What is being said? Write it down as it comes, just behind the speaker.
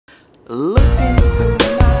Look into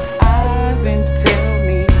my eyes and tell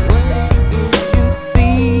me what do you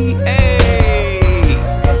see? Hey!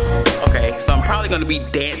 Okay, so I'm probably gonna be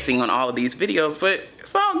dancing on all of these videos, but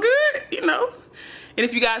it's all good, you know. And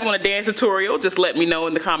if you guys want a dance tutorial, just let me know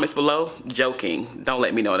in the comments below. Joking, don't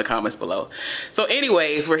let me know in the comments below. So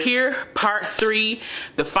anyways, we're here, part 3,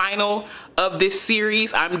 the final of this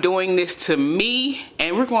series. I'm doing this to me,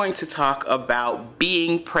 and we're going to talk about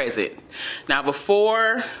being present. Now,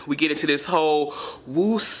 before we get into this whole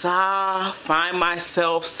woo-saw, find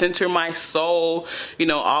myself, center my soul, you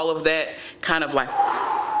know, all of that kind of like,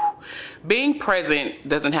 being present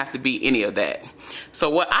doesn't have to be any of that.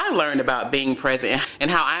 So what I learned about being present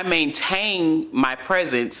and how I maintain my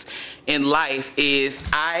presence in life is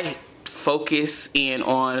I focus in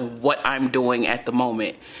on what I'm doing at the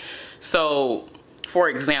moment. So, for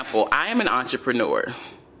example, I am an entrepreneur.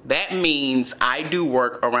 That means I do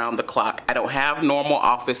work around the clock. I don't have normal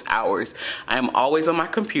office hours. I am always on my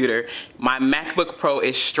computer. My MacBook Pro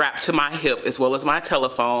is strapped to my hip, as well as my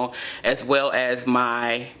telephone, as well as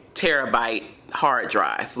my terabyte hard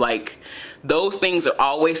drive. Like, those things are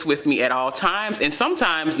always with me at all times, and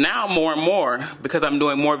sometimes now more and more, because I'm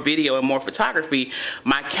doing more video and more photography,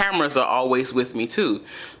 my cameras are always with me too.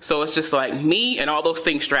 So it's just like me and all those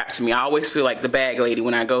things strapped to me. I always feel like the bag lady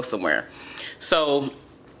when I go somewhere. So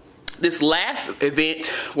this last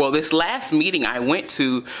event, well, this last meeting I went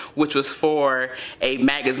to, which was for a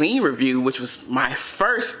magazine review, which was my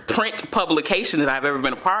first print publication that I've ever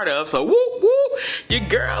been a part of. So whoop whoop, your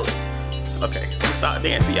girl. Okay, let's start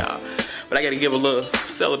dancing, y'all. But I gotta give a little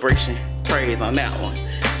celebration praise on that one.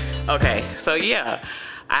 Okay, so yeah,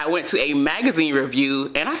 I went to a magazine review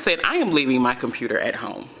and I said, I am leaving my computer at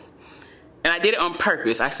home. And I did it on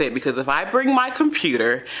purpose. I said, because if I bring my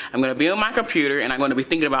computer, I'm going to be on my computer and I'm going to be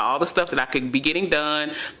thinking about all the stuff that I could be getting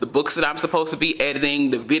done, the books that I'm supposed to be editing,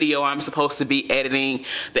 the video I'm supposed to be editing,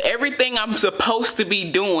 everything I'm supposed to be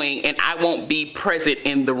doing, and I won't be present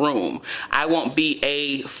in the room. I won't be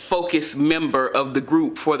a focused member of the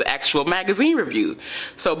group for the actual magazine review.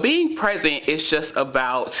 So being present is just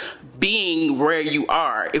about being where you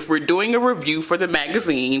are. If we're doing a review for the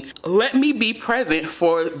magazine, let me be present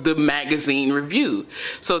for the magazine review.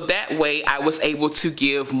 So that way I was able to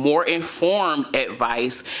give more informed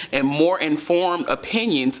advice and more informed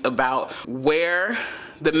opinions about where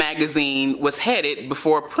the magazine was headed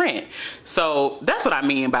before print. So that's what I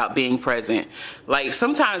mean about being present. Like,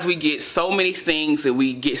 sometimes we get so many things and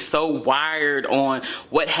we get so wired on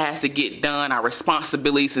what has to get done, our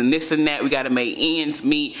responsibilities and this and that. We got to make ends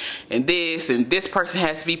meet and this person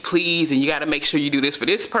has to be pleased, and you got to make sure you do this for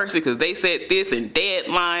this person because they said this, and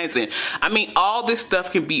deadlines, and I mean, all this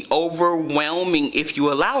stuff can be overwhelming if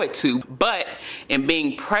you allow it to. But in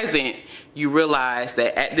being present, you realize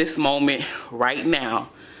that at this moment right now,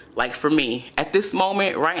 like for me, at this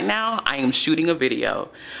moment right now, I am shooting a video.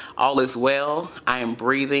 All is well. I am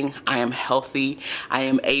breathing. I am healthy. I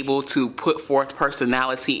am able to put forth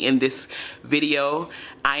personality in this video.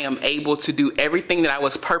 I am able to do everything that I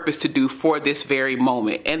was purposed to do for this very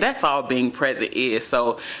moment. And that's all being present is.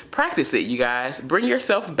 So practice it, you guys. Bring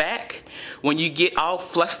yourself back when you get all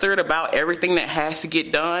flustered about everything that has to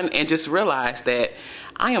get done, and just realize that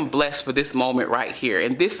I am blessed for this moment right here,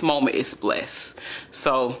 and this moment is blessed.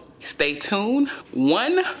 So stay tuned.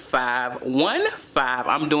 1515.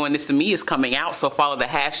 I'm doing this to me is coming out, so follow the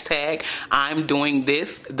hashtag I'm doing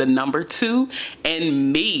this, the number 2,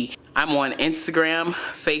 and me. I'm on Instagram,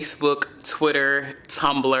 Facebook, Twitter,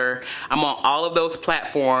 Tumblr. I'm on all of those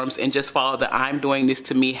platforms, and just follow the I'm doing this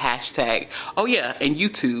to me hashtag. Oh yeah, and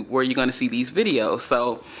YouTube, where you're gonna see these videos.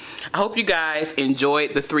 So I hope you guys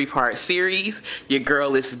enjoyed the 3-part series. Your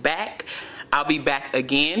girl is back. I'll be back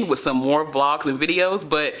again with some more vlogs and videos,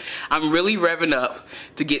 but I'm really revving up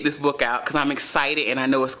to get this book out because I'm excited and I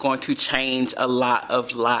know it's going to change a lot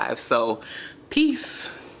of lives. So peace.